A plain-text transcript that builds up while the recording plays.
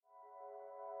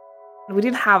We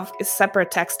didn't have a separate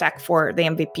tech stack for the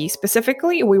MVP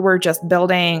specifically. We were just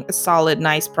building a solid,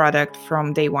 nice product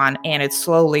from day one, and it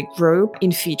slowly grew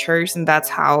in features, and that's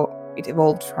how it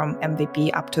evolved from MVP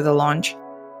up to the launch.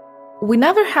 We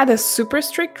never had a super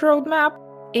strict roadmap,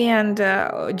 and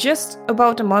just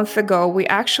about a month ago, we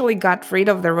actually got rid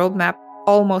of the roadmap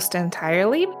almost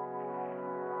entirely.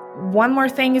 One more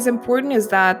thing is important is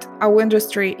that our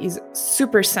industry is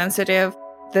super sensitive.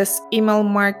 This email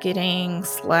marketing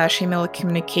 / email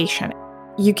communication.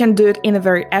 You can do it in a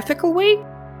very ethical way,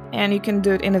 and you can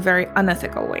do it in a very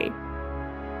unethical way.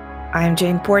 I'm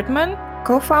Jane Portman,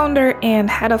 co-founder and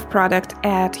head of product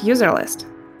at Userlist.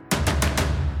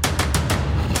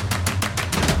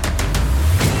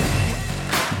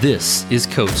 This is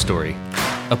Code Story,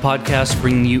 a podcast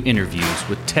bringing you interviews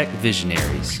with tech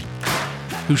visionaries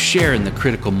who share in the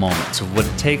critical moments of what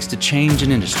it takes to change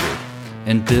an industry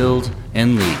and build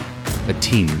and lead a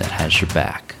team that has your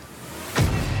back.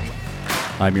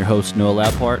 I'm your host, Noah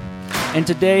Lappart, and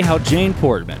today how Jane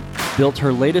Portman built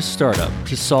her latest startup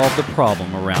to solve the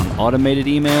problem around automated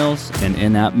emails and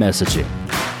in-app messaging.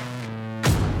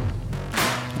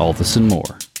 All this and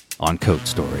more on Code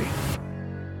Story.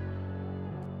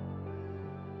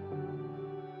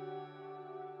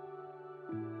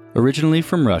 Originally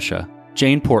from Russia,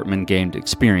 Jane Portman gained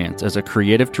experience as a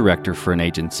creative director for an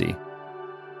agency.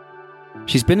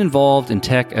 She's been involved in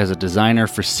tech as a designer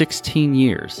for 16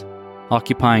 years,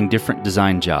 occupying different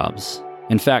design jobs.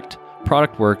 In fact,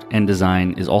 product work and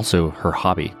design is also her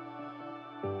hobby.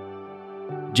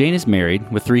 Jane is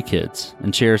married with 3 kids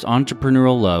and shares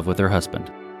entrepreneurial love with her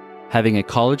husband. Having a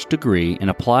college degree in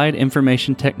applied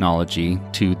information technology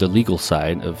to the legal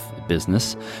side of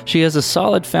business, she has a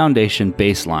solid foundation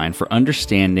baseline for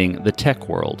understanding the tech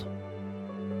world.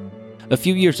 A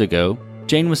few years ago,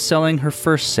 Jane was selling her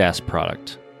first SaaS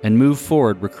product and moved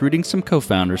forward recruiting some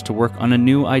co-founders to work on a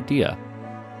new idea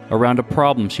around a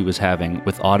problem she was having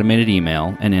with automated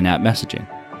email and in-app messaging.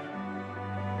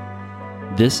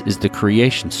 This is the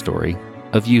creation story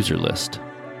of Userlist.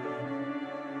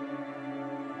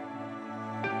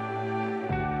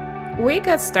 We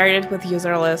got started with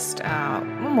Userlist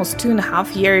almost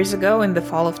 2.5 years ago in the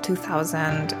fall of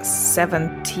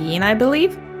 2017, I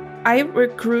believe. I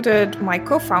recruited my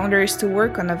co-founders to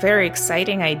work on a very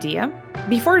exciting idea.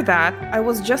 Before that, I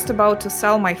was just about to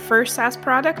sell my first SaaS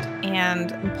product,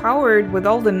 and empowered with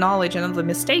all the knowledge and all the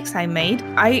mistakes I made,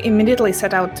 I immediately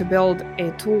set out to build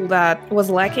a tool that was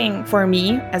lacking for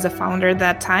me as a founder at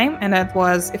that time, and that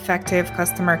was effective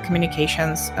customer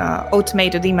communications,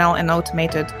 automated email and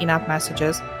automated in-app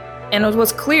messages. And it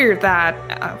was clear that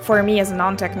for me as a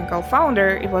non-technical founder,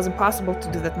 it was impossible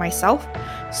to do that myself.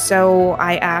 So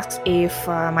I asked if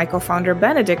my co-founder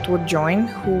Benedict would join,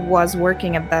 who was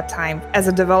working at that time as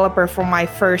a developer for my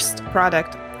first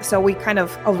product. So we kind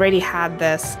of already had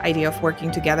this idea of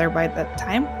working together by that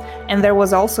time. And there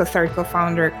was also a third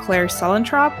co-founder, Claire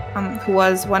Sulentrop, who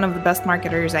was one of the best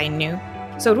marketers I knew.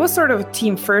 So it was sort of a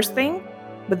team first thing.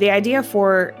 But the idea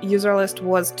for Userlist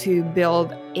was to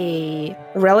build a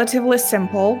relatively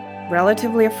simple,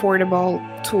 relatively affordable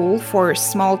tool for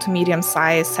small to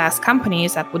medium-sized SaaS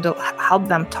companies that would help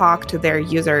them talk to their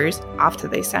users after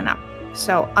they sign up.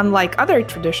 So unlike other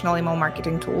traditional email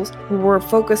marketing tools, we were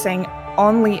focusing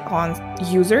only on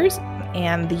users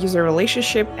and the user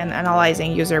relationship and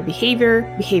analyzing user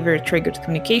behavior-triggered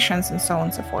communications, and so on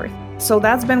and so forth. So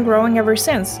that's been growing ever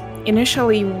since.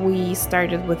 Initially, we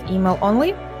started with email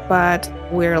only, but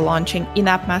we're launching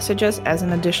in-app messages as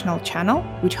an additional channel,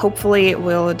 which hopefully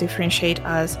will differentiate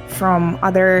us from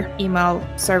other email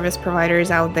service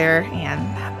providers out there and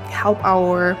help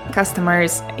our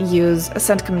customers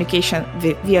send communication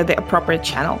via the appropriate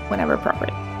channel whenever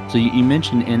appropriate. So you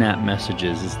mentioned in-app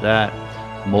messages. Is that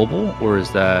mobile or is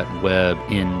that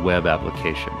web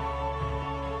application?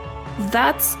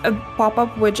 That's a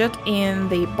pop-up widget in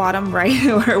the bottom right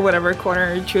or whatever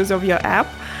corner you choose of your app.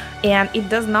 And it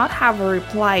does not have a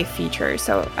reply feature.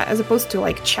 So as opposed to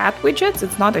like chat widgets,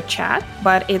 it's not a chat,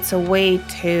 but it's a way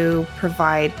to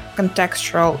provide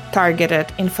contextual,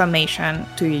 targeted information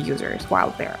to your users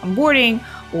while they're onboarding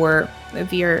or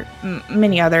via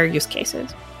many other use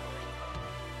cases.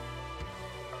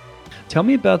 Tell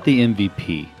me about the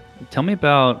MVP. Tell me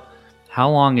about how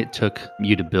long it took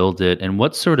you to build it and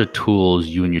what sort of tools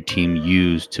you and your team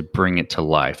used to bring it to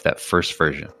life, that first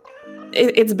version.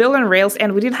 It's built on Rails,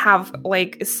 and we didn't have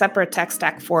like a separate tech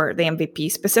stack for the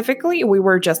MVP specifically. We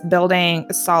were just building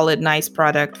a solid, nice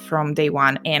product from day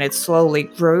one, and it slowly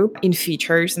grew in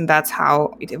features, and that's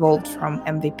how it evolved from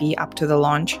MVP up to the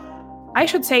launch. I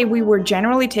should say we were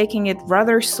generally taking it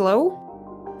rather slow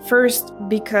First,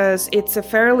 because it's a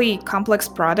fairly complex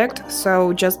product,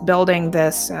 so just building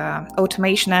this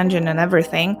automation engine and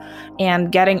everything,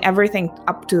 and getting everything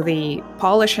up to the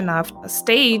polish enough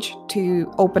stage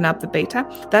to open up the beta,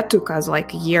 that took us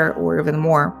like a year or even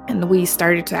more. And we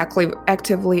started to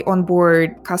actively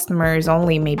onboard customers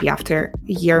only maybe after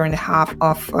a year and a half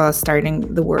of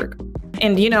starting the work.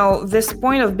 And this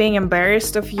point of being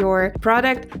embarrassed of your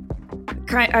product,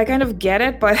 I kind of get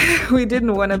it, but we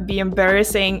didn't want to be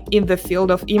embarrassing in the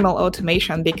field of email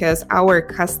automation because our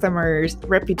customers'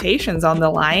 reputation's on the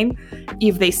line.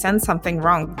 If they send something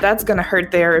wrong, that's going to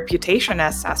hurt their reputation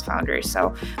as SaaS founders.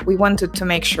 So we wanted to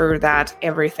make sure that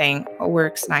everything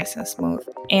works nice and smooth.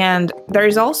 And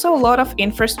there's also a lot of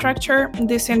infrastructure in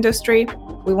this industry.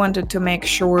 We wanted to make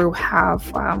sure we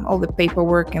have all the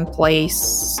paperwork in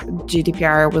place.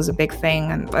 GDPR was a big thing,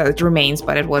 and it remains,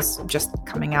 but it was just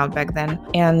coming out back then.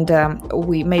 And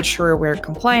we made sure we're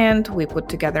compliant. We put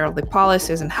together all the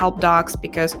policies and help docs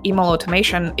because email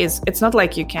automation it's not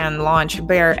like you can launch a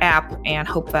bare app and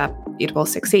hope that it will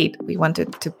succeed. We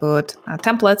wanted to put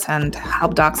templates and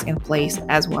help docs in place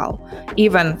as well,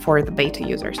 even for the beta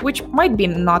users, which might be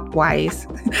not wise,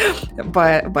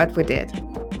 but we did.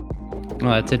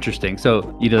 Well, that's interesting. So,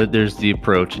 there's the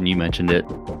approach, and you mentioned it.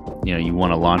 You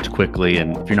want to launch quickly,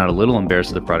 and if you're not a little embarrassed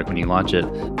of the product when you launch it,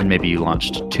 then maybe you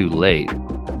launched too late.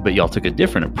 But y'all took a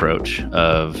different approach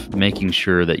of making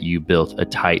sure that you built a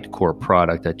tight core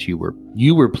product that you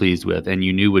were pleased with and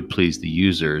you knew would please the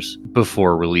users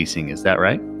before releasing. Is that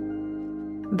right?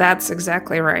 That's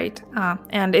exactly right.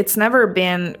 And it's never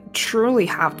been truly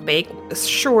half-baked.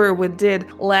 Sure, we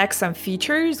did lack some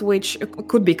features, which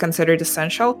could be considered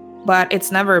essential, but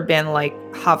it's never been like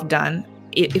half done.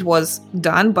 It was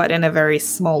done, but in a very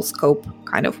small scope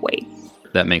kind of way.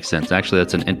 That makes sense. Actually,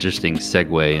 that's an interesting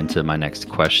segue into my next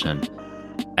question.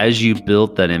 As you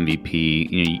built that MVP,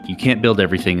 you can't build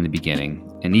everything in the beginning.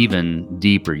 And even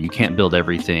deeper, you can't build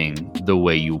everything the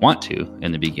way you want to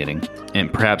in the beginning.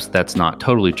 And perhaps that's not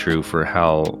totally true for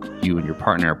how you and your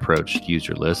partner approached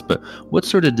user lists, but what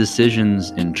sort of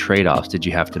decisions and trade-offs did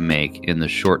you have to make in the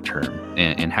short term?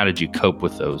 And how did you cope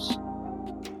with those?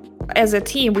 As a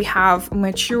team, we have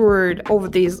matured over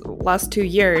these last 2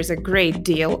 years a great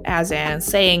deal, as in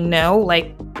saying no,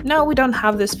 we don't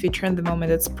have this feature in the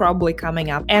moment, it's probably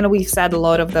coming up. And we've said a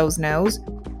lot of those no's.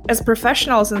 As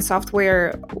professionals in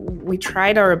software, we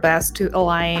tried our best to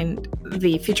align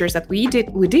the features that we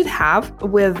did have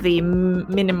with the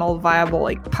minimal viable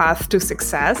path to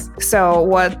success. So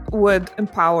what would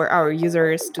empower our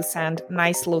users to send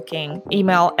nice looking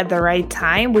email at the right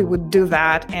time, we would do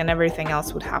that, and everything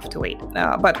else would have to wait.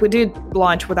 But we did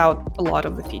launch without a lot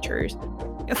of the features.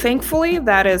 Thankfully,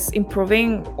 that is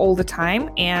improving all the time.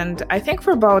 And I think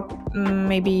for about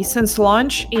maybe since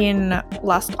launch in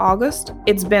last August,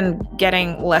 it's been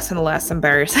getting less and less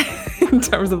embarrassing in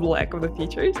terms of the lack of the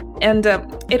features. And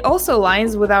it also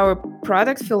aligns with our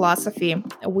product philosophy.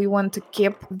 We want to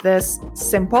keep this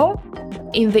simple.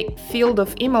 In the field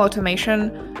of email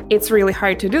automation, it's really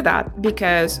hard to do that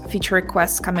because feature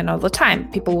requests come in all the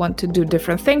time. People want to do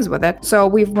different things with it. So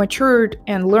we've matured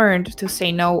and learned to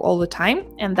say no all the time.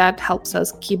 And that helps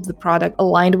us keep the product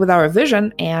aligned with our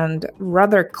vision and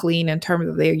rather clean in terms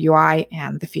of the UI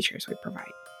and the features we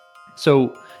provide.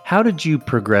 So how did you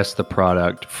progress the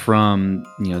product from,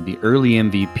 the early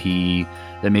MVP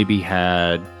that maybe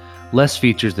had less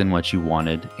features than what you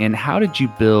wanted? And how did you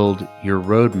build your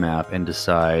roadmap and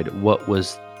decide what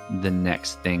was the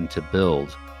next thing to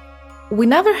build? We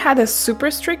never had a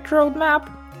super strict roadmap.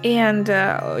 And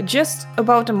just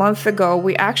about a month ago,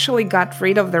 we actually got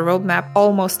rid of the roadmap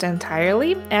almost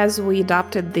entirely as we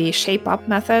adopted the shape-up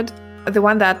method, the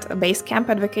one that Basecamp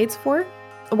advocates for.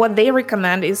 What they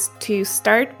recommend is to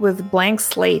start with blank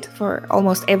slate for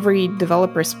almost every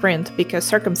developer sprint because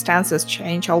circumstances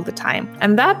change all the time.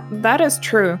 And that is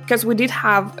true because we did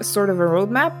have a sort of a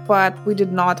roadmap, but we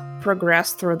did not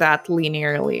progress through that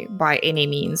linearly by any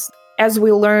means. As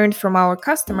we learned from our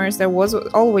customers, there was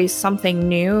always something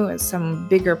new, some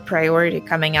bigger priority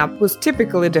coming up, was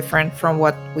typically different from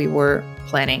what we were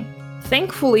planning.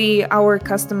 Thankfully, our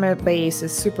customer base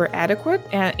is super adequate,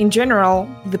 and in general,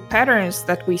 the patterns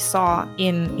that we saw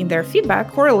in their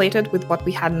feedback correlated with what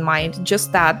we had in mind,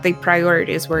 just that the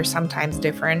priorities were sometimes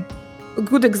different. A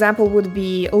good example would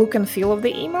be look and feel of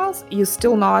the emails. You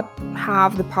still not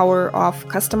have the power of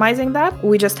customizing that.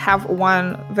 We just have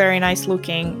one very nice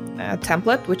looking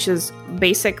template, which is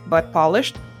basic but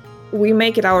polished. We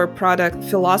make it our product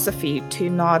philosophy to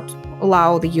not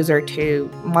allow the user to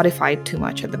modify it too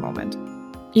much at the moment.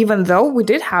 Even though we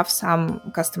did have some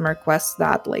customer requests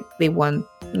that they want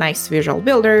nice visual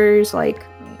builders,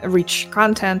 rich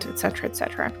content, etc.,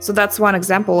 etc. So that's one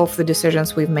example of the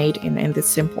decisions we've made in this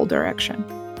simple direction.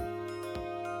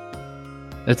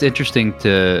 It's interesting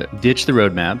to ditch the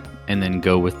roadmap and then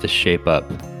go with the shape up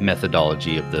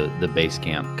methodology of the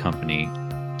Basecamp company.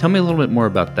 Tell me a little bit more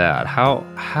about that.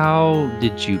 How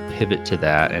did you pivot to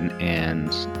that,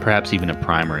 and perhaps even a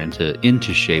primer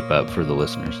into shape up for the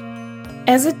listeners?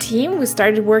 As a team, we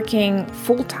started working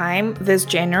full-time this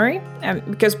January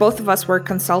because both of us were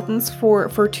consultants for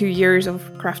 2 years of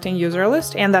crafting user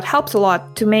list, and that helps a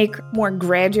lot to make more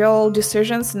gradual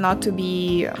decisions, not to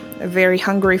be very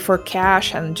hungry for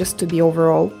cash and just to be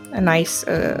overall a nice,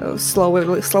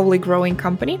 slowly growing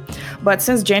company. But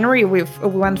since January, we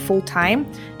went full-time,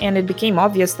 and it became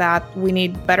obvious that we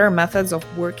need better methods of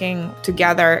working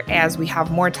together as we have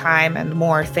more time and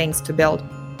more things to build.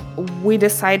 We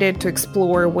decided to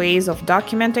explore ways of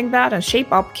documenting that, and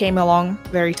ShapeUp came along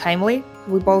very timely.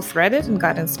 We both read it and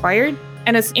got inspired.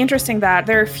 And it's interesting that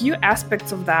there are a few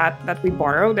aspects of that we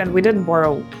borrowed, and we didn't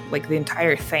borrow like the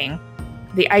entire thing.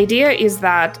 The idea is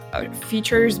that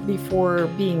features before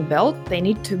being built, they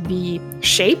need to be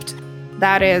shaped.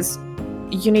 That is,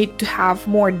 you need to have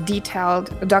more detailed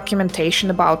documentation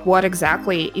about what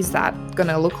exactly is that going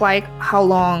to look like, how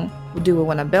long do we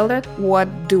want to build it, what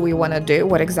do we want to do,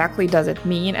 what exactly does it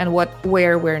mean, and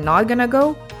where we're not going to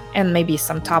go, and maybe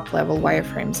some top level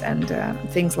wireframes and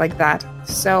things like that.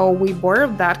 So we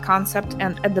borrowed that concept,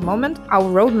 and at the moment our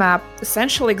roadmap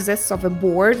essentially exists of a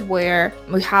board where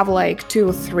we have like 2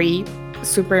 or 3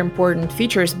 super important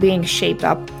features being shaped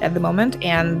up at the moment,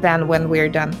 and then when we're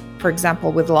done, for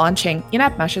example, with launching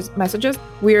in-app messages,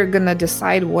 we're gonna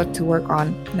decide what to work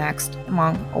on next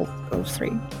among all those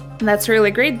 3. And that's really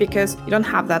great because you don't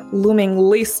have that looming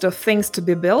list of things to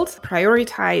be built,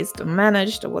 prioritized,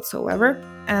 managed, or whatsoever.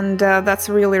 And that's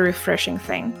a really refreshing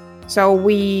thing. So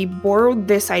we borrowed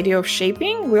this idea of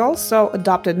shaping. We also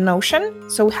adopted Notion.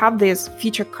 So we have these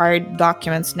feature card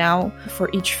documents now for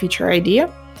each feature idea.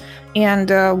 And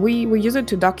we use it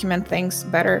to document things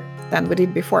better than we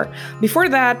did before. Before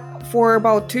that, for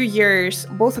about 2 years,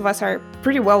 both of us are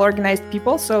pretty well-organized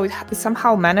people, so it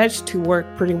somehow managed to work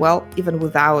pretty well even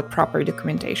without proper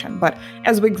documentation. But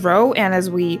as we grow and as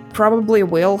we probably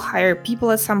will hire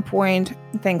people at some point,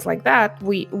 things like that,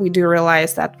 we do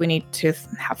realize that we need to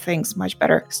have things much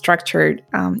better structured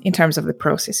in terms of the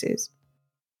processes.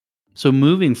 So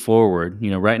moving forward,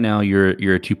 right now you're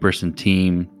a 2-person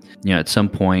team. At some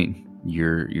point,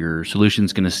 your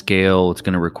solution's going to scale. It's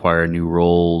going to require new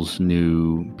roles,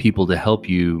 new people to help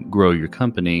you grow your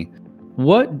company.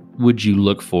 What would you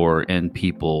look for in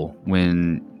people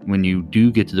when you do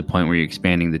get to the point where you're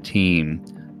expanding the team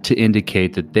to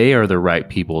indicate that they are the right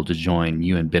people to join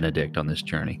you and Benedict on this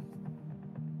journey?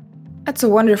 That's a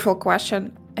wonderful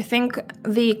question. I think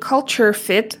the culture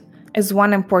fit is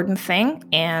one important thing,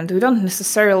 and we don't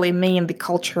necessarily mean the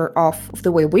culture of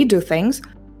the way we do things,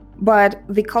 but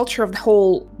the culture of the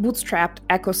whole bootstrapped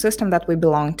ecosystem that we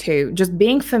belong to. Just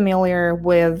being familiar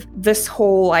with this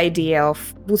whole idea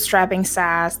of bootstrapping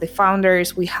SaaS, the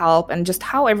founders we help, and just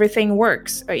how everything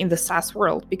works in the SaaS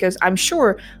world. Because I'm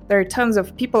sure there are tons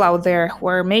of people out there who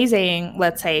are amazing,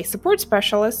 let's say, support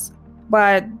specialists,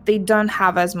 but they don't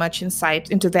have as much insight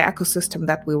into the ecosystem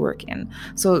that we work in.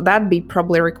 So that'd be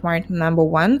probably requirement number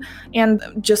 1. And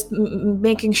just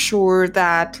making sure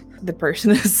that the person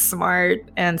is smart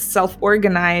and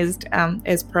self-organized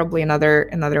is probably another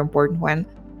important one.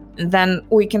 And then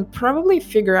we can probably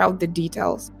figure out the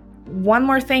details. One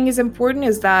more thing is important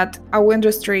is that our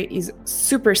industry is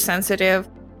super sensitive.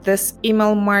 This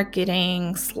email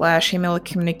marketing / email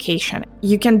communication,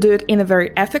 you can do it in a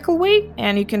very ethical way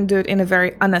and you can do it in a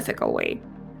very unethical way.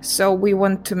 So we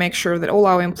want to make sure that all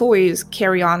our employees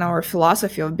carry on our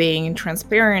philosophy of being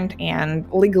transparent and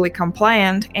legally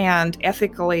compliant and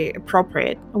ethically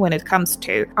appropriate when it comes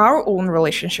to our own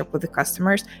relationship with the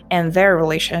customers and their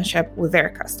relationship with their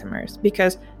customers.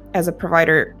 Because as a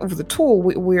provider of the tool,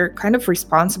 we're kind of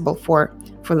responsible for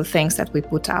the things that we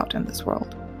put out in this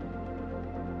world.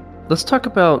 Let's talk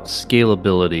about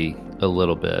scalability a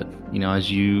little bit. As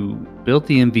you built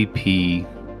the MVP,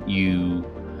 you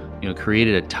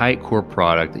created a tight core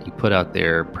product that you put out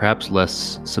there, perhaps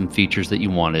less some features that you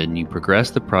wanted, and you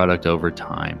progressed the product over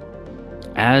time.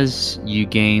 As you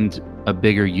gained a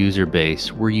bigger user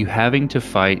base, were you having to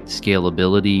fight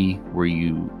scalability? Were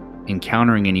you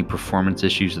encountering any performance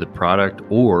issues of the product,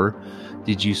 or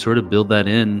did you sort of build that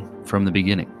in from the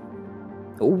beginning?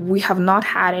 We have not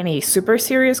had any super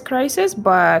serious crisis,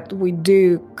 but we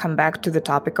do come back to the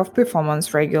topic of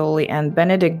performance regularly, and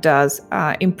Benedict does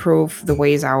improve the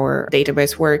ways our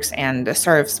database works and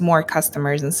serves more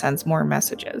customers and sends more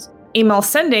messages. Email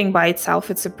sending by itself,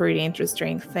 it's a pretty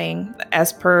interesting thing.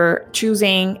 As per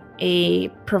choosing a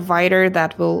provider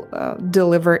that will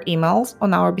deliver emails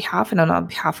on our behalf and on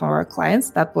behalf of our clients,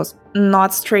 that was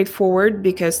not straightforward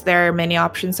because there are many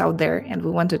options out there, and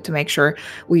we wanted to make sure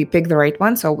we pick the right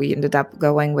one. So we ended up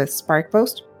going with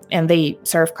SparkPost, and they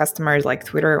serve customers like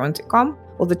Twitter or Intercom.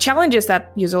 Well, the challenge is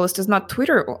that Userlist is not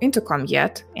Twitter or Intercom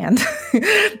yet, and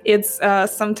it's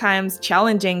sometimes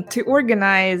challenging to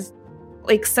organize.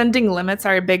 Like, sending limits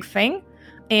are a big thing,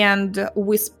 and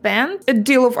we spent a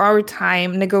deal of our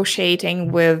time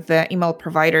negotiating with the email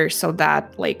providers so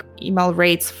that like email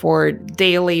rates for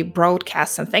daily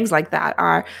broadcasts and things like that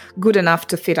are good enough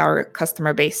to fit our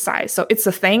customer base size. So it's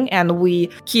a thing, and we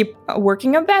keep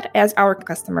working on that as our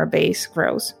customer base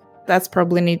grows. That's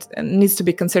probably needs to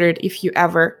be considered if you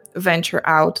ever venture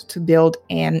out to build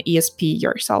an ESP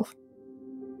yourself.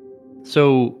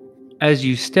 So as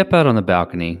you step out on the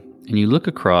balcony and you look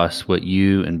across what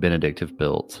you and Benedict have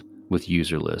built with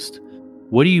Userlist,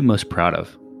 what are you most proud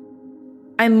of?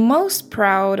 I'm most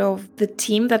proud of the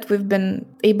team that we've been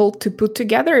able to put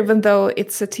together. Even though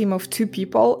it's a team of 2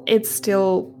 people, it's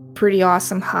still pretty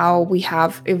awesome how we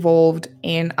have evolved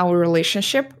in our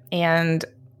relationship, and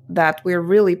that we're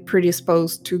really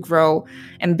predisposed to grow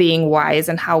and being wise,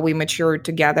 and how we matured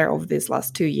together over these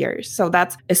last 2 years. So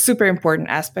that's a super important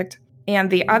aspect. And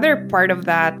the other part of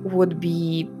that would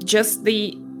be just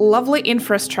the lovely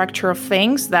infrastructure of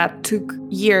things that took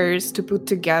years to put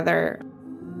together.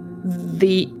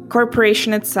 The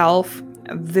corporation itself,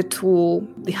 the tool,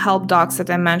 the help docs that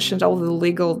I mentioned, all the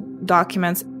legal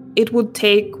documents, it would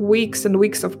take weeks and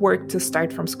weeks of work to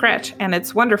start from scratch. And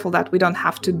it's wonderful that we don't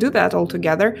have to do that all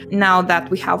together. Now that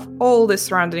we have all the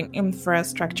surrounding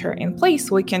infrastructure in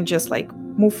place, we can just like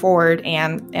move forward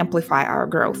and amplify our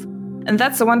growth. And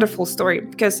that's a wonderful story,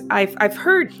 because I've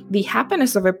heard the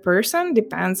happiness of a person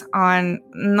depends on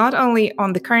not only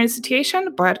on the current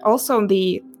situation, but also on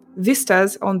the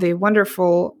vistas, on the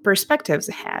wonderful perspectives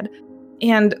ahead.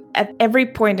 And at every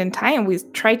point in time, we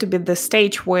try to be the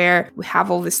stage where we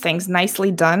have all these things nicely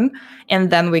done,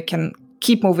 and then we can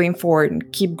keep moving forward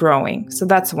and keep growing. So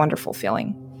that's a wonderful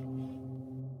feeling.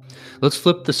 Let's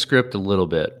flip the script a little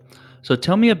bit. So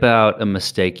tell me about a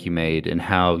mistake you made and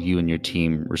how you and your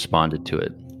team responded to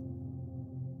it.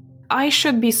 I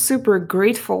should be super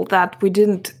grateful that we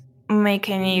didn't make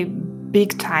any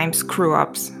big time screw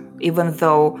ups, even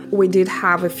though we did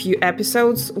have a few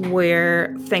episodes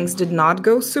where things did not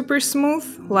go super smooth,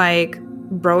 like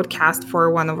broadcast for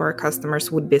one of our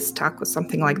customers would be stuck or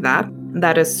something like that.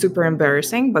 That is super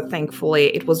embarrassing, but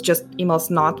thankfully it was just emails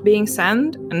not being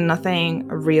sent and nothing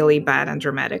really bad and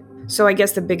dramatic. So I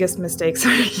guess the biggest mistakes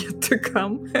are yet to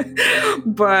come.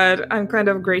 But I'm kind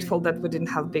of grateful that we didn't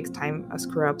have big time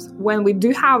screw-ups. When we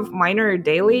do have minor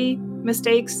daily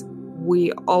mistakes,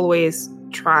 we always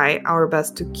try our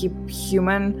best to keep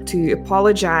human, to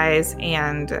apologize,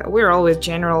 and we're always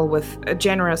generous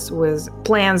with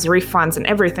plans, refunds, and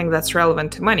everything that's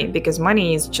relevant to money, because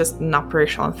money is just an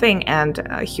operational thing, and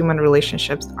human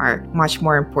relationships are much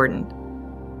more important.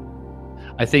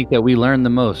 I think that we learn the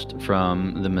most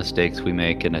from the mistakes we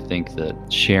make, and I think that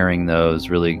sharing those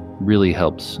really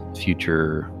helps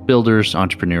future builders,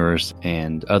 entrepreneurs,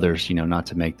 and others, not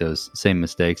to make those same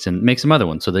mistakes and make some other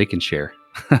ones so they can share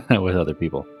with other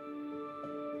people.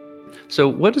 So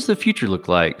what does the future look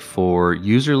like for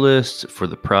Userlist, for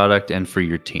the product, and for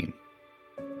your team?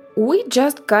 We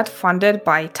just got funded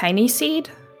by TinySeed,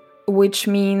 which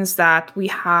means that we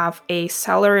have a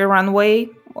salary runway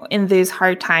in these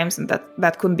hard times, and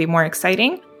that couldn't be more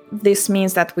exciting. This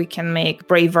means that we can make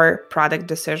braver product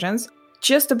decisions.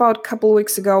 Just about a couple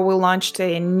weeks ago, we launched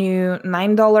a new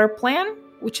 $9 plan,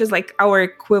 which is like our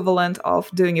equivalent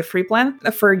of doing a free plan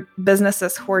for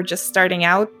businesses who are just starting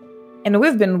out. And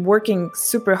we've been working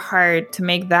super hard to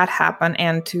make that happen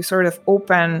and to sort of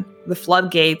open the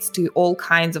floodgates to all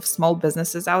kinds of small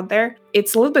businesses out there.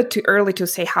 It's a little bit too early to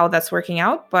say how that's working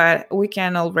out, but we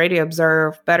can already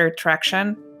observe better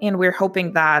traction. And we're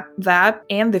hoping that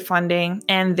and the funding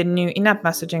and the new in-app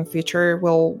messaging feature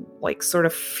will sort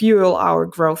of fuel our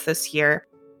growth this year.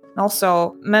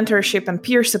 Also, mentorship and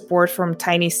peer support from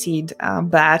TinySeed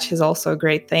batch is also a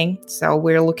great thing. So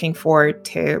we're looking forward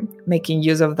to making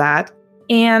use of that.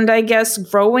 And I guess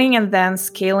growing and then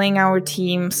scaling our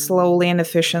team slowly and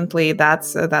efficiently,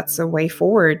 that's a way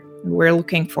forward. We're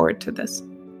looking forward to this.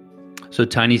 So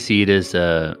TinySeed is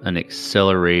an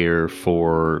accelerator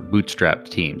for bootstrapped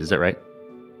teams. Is that right?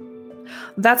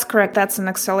 That's correct. That's an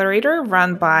accelerator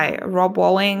run by Rob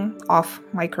Walling of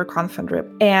MicroConf and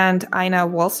RIP and Ina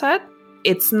Wolsat.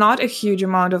 It's not a huge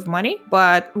amount of money,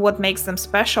 but what makes them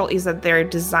special is that they're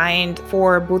designed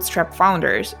for bootstrap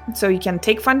founders. So you can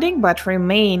take funding, but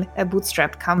remain a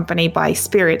bootstrap company by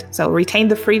spirit. So retain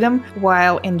the freedom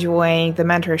while enjoying the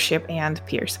mentorship and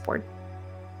peer support.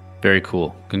 Very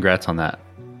cool. Congrats on that.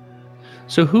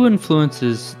 So who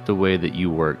influences the way that you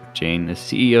work, Jane? A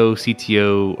CEO,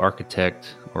 CTO,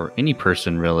 architect, or any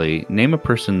person really? Name a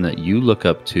person that you look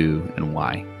up to and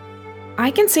why. I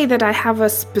can say that I have a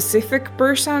specific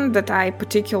person that I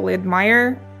particularly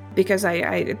admire because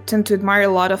I tend to admire a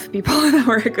lot of people in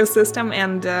our ecosystem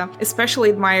and especially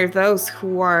admire those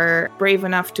who are brave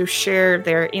enough to share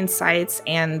their insights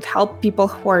and help people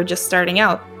who are just starting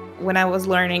out. When I was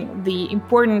learning, the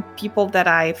important people that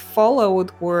I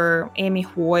followed were Amy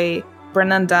Hoy.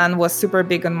 Brennan Dunn was super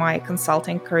big on my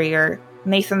consulting career.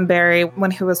 Nathan Barry,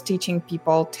 when he was teaching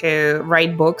people to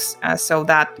write books. So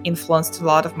that influenced a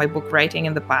lot of my book writing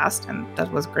in the past, and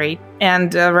that was great.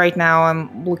 And right now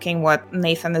I'm looking what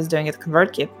Nathan is doing at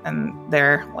ConvertKit, and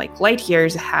they're like light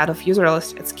years ahead of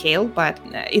Userlist at scale, but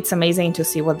it's amazing to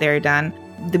see what they're done.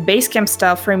 The Basecamp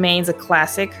stuff remains a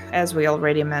classic, as we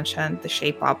already mentioned, the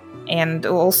Shape Up. And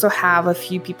also have a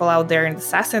few people out there in the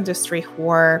SaaS industry who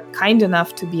are kind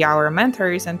enough to be our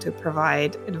mentors and to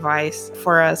provide advice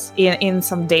for us in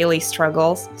some daily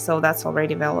struggles. So that's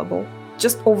already available.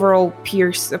 Just overall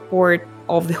peer support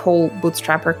of the whole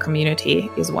Bootstrapper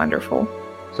community is wonderful.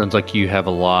 Sounds like you have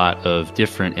a lot of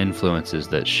different influences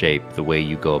that shape the way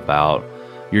you go about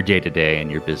your day-to-day and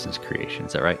your business creation.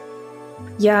 Is that right?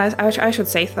 Yeah, I should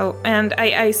say so. And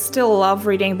I still love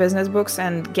reading business books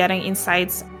and getting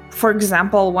insights. For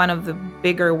example, one of the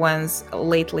bigger ones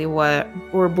lately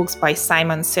were books by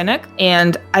Simon Sinek.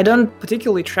 And I don't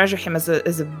particularly treasure him as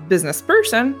a business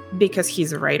person because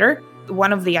he's a writer.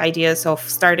 One of the ideas of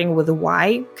starting with the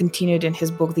why continued in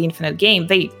his book, The Infinite Game.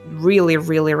 They really,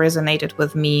 really resonated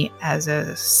with me as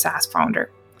a SaaS founder.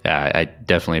 Yeah, I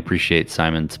definitely appreciate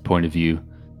Simon's point of view.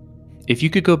 If you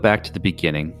could go back to the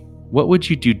beginning, what would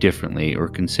you do differently or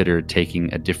consider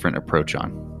taking a different approach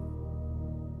on?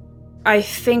 I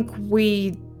think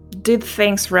we did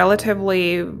things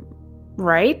relatively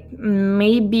right.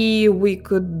 Maybe we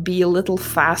could be a little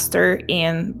faster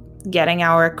in getting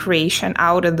our creation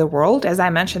out in the world. As I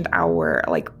mentioned, our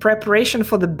preparation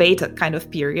for the beta kind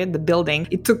of period, the building,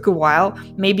 it took a while.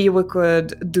 Maybe we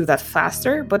could do that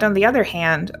faster. But on the other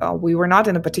hand, we were not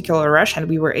in a particular rush and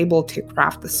we were able to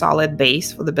craft a solid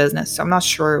base for the business. So I'm not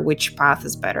sure which path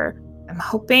is better. I'm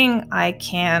hoping I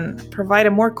can provide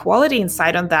a more quality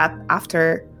insight on that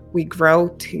after we grow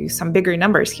to some bigger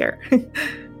numbers here.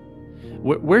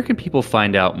 Where can people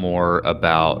find out more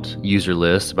about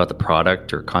Userlist, about the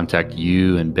product, or contact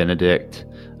you and Benedict?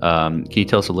 Can you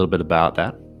tell us a little bit about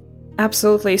that?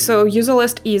 Absolutely. So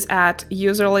Userlist is at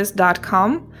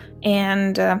userlist.com.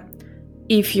 And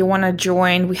if you want to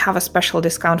join, we have a special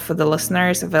discount for the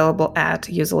listeners available at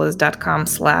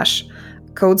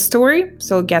userlist.com/CodeStory.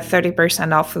 So get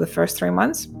 30% off for the first 3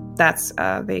 months. That's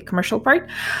the commercial part.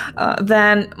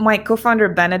 Then my co-founder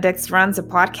Benedict runs a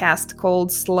podcast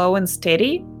called Slow and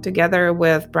Steady together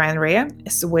with Brian Rea,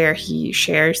 where he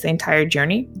shares the entire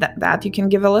journey that you can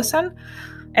give a listen.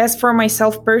 As for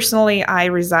myself personally, I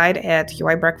reside at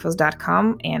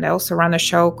uibreakfast.com, and I also run a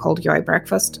show called UI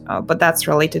Breakfast, but that's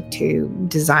related to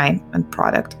design and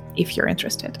product if you're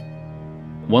interested.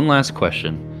 One last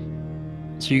question.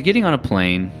 So you're getting on a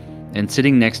plane and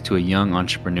sitting next to a young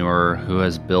entrepreneur who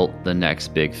has built the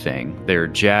next big thing. They're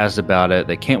jazzed about it.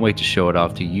 They can't wait to show it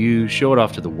off to you, show it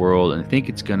off to the world, and think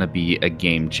it's going to be a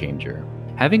game changer.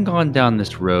 Having gone down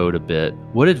this road a bit,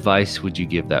 what advice would you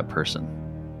give that person?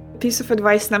 Piece of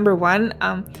advice number one,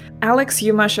 Alex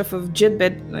Yumashev of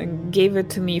Jitbit gave it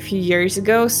to me a few years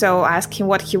ago. So I asked him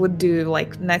what he would do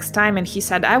next time, and he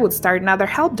said I would start another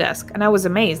help desk. And I was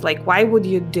amazed. Why would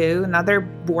you do another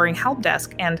boring help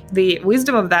desk? And the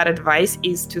wisdom of that advice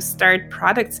is to start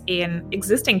products in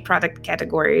existing product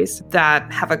categories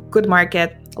that have a good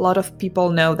market. A lot of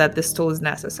people know that this tool is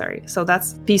necessary. So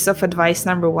that's piece of advice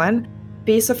number one.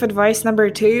 Piece of advice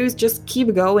number two is just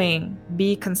keep going,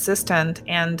 be consistent,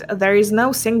 and there is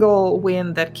no single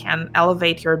win that can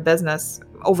elevate your business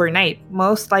overnight.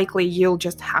 Most likely you'll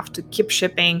just have to keep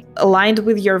shipping aligned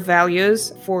with your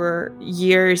values for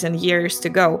years and years to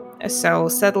go. So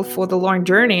settle for the long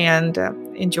journey and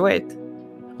enjoy it.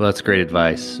 Well, that's great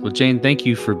advice. Well, Jane, thank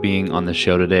you for being on the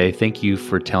show today. Thank you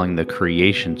for telling the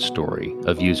creation story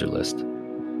of Userlist.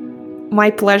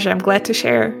 My pleasure. I'm glad to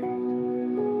share.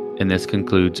 And this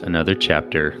concludes another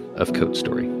chapter of Code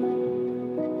Story.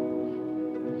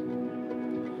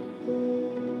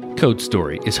 Code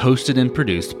Story is hosted and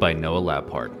produced by Noah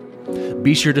Labhart.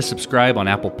 Be sure to subscribe on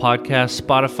Apple Podcasts,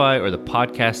 Spotify, or the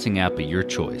podcasting app of your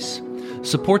choice.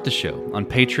 Support the show on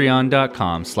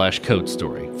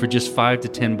patreon.com/codestory for just $5 to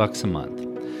 $10 a month.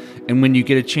 And when you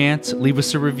get a chance, leave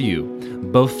us a review.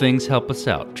 Both things help us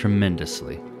out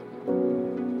tremendously.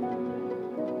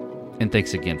 And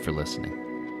thanks again for listening.